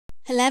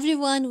Hello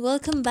everyone,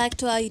 welcome back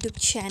to our YouTube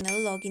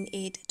channel Login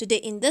Aid. Today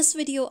in this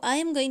video, I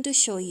am going to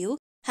show you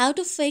how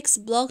to fix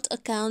blocked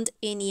account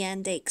in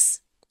Yandex.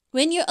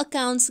 When your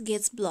accounts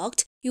gets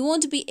blocked, you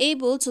won't be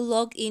able to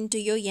log into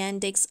your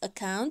Yandex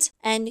account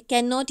and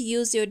cannot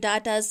use your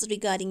data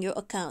regarding your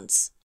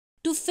accounts.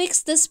 To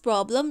fix this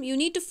problem, you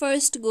need to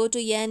first go to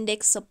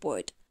Yandex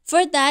support.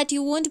 For that,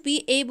 you won't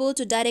be able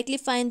to directly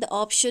find the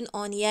option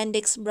on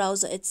Yandex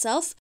browser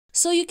itself,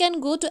 so you can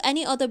go to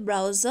any other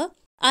browser.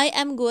 I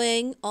am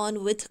going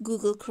on with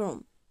Google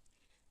Chrome.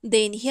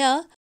 Then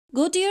here,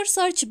 go to your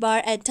search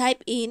bar and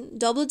type in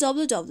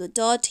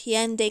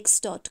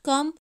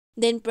www.yandex.com,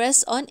 then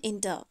press on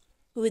enter.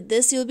 With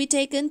this, you'll be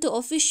taken to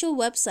official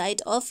website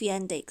of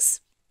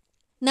Yandex.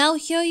 Now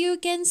here you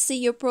can see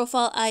your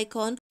profile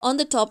icon on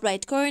the top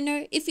right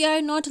corner. If you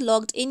are not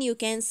logged in, you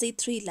can see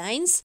 3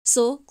 lines.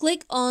 So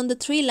click on the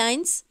 3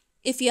 lines.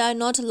 If you are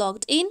not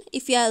logged in,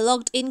 if you are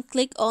logged in,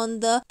 click on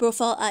the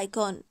profile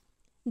icon.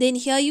 Then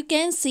here you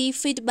can see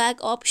feedback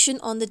option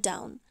on the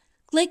down.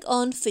 Click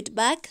on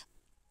feedback.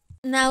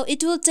 Now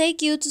it will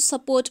take you to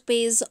support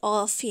page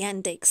of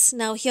Yandex.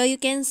 Now here you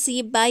can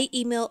see by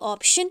email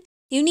option.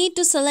 You need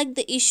to select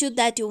the issue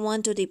that you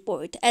want to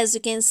report. As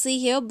you can see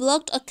here,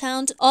 blocked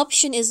account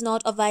option is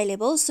not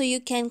available. So you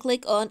can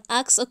click on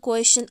ask a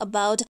question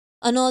about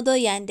another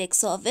Yandex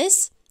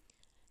service.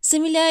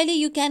 Similarly,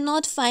 you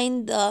cannot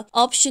find the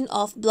option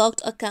of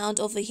blocked account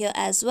over here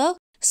as well.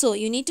 So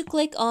you need to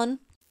click on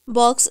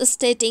box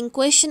stating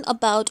question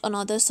about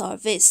another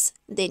service.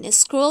 Then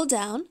scroll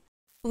down.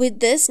 With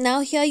this, now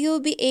here you will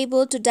be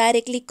able to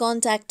directly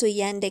contact to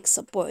Yandex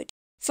support.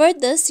 For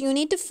this, you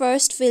need to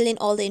first fill in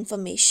all the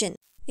information.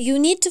 You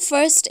need to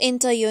first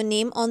enter your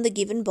name on the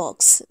given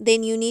box.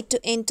 Then you need to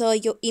enter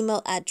your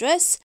email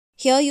address.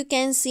 Here you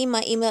can see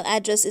my email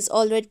address is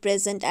already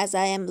present as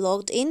I am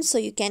logged in, so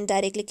you can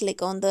directly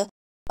click on the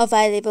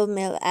available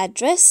mail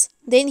address.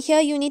 Then here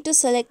you need to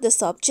select the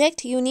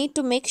subject. You need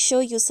to make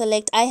sure you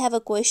select I have a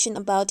question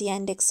about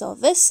Yandex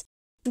service.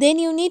 Then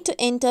you need to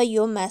enter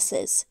your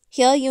message.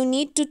 Here you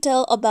need to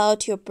tell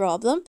about your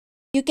problem.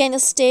 You can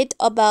state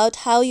about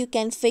how you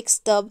can fix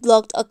the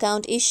blocked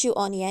account issue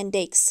on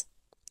Yandex.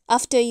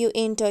 After you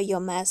enter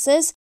your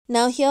message,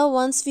 now here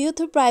once view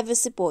through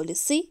privacy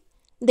policy.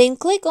 Then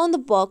click on the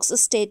box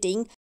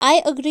stating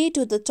I agree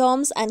to the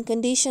terms and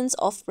conditions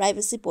of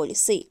privacy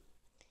policy.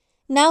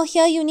 Now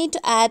here you need to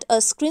add a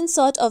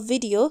screenshot of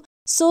video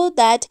so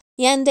that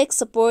Yandex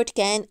support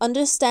can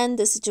understand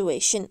the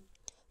situation.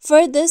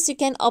 For this, you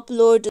can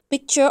upload a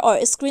picture or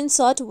a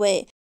screenshot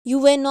where you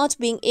were not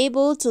being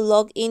able to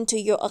log into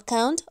your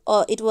account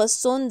or it was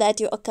shown that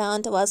your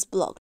account was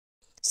blocked.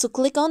 So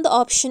click on the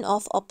option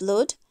of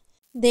upload.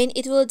 Then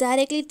it will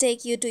directly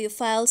take you to your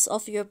files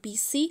of your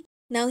PC.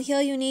 Now here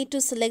you need to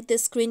select the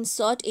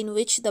screenshot in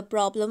which the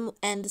problem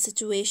and the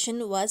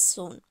situation was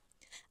shown.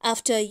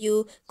 After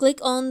you click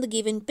on the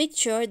given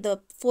picture,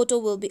 the photo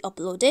will be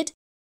uploaded.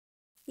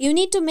 You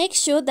need to make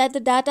sure that the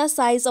data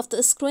size of the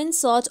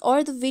screenshot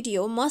or the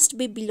video must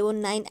be below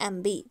 9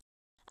 MB.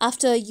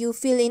 After you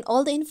fill in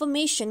all the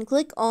information,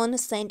 click on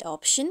send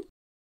option.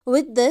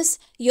 With this,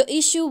 your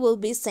issue will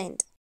be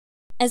sent.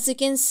 As you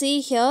can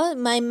see here,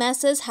 my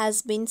message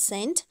has been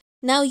sent.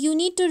 Now you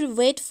need to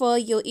wait for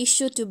your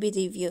issue to be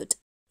reviewed.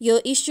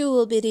 Your issue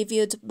will be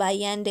reviewed by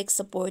Yandex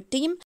support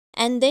team.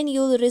 And then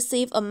you'll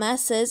receive a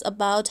message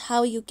about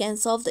how you can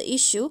solve the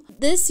issue.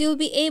 This you'll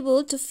be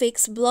able to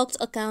fix blocked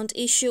account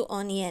issue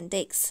on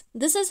Yandex.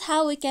 This is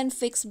how we can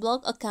fix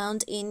blocked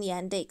account in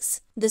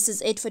Yandex. This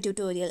is it for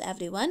tutorial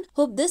everyone.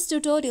 Hope this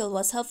tutorial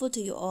was helpful to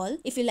you all.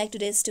 If you like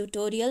today's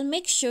tutorial,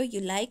 make sure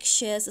you like,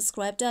 share,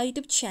 subscribe to our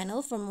YouTube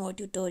channel for more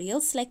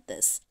tutorials like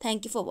this.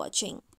 Thank you for watching.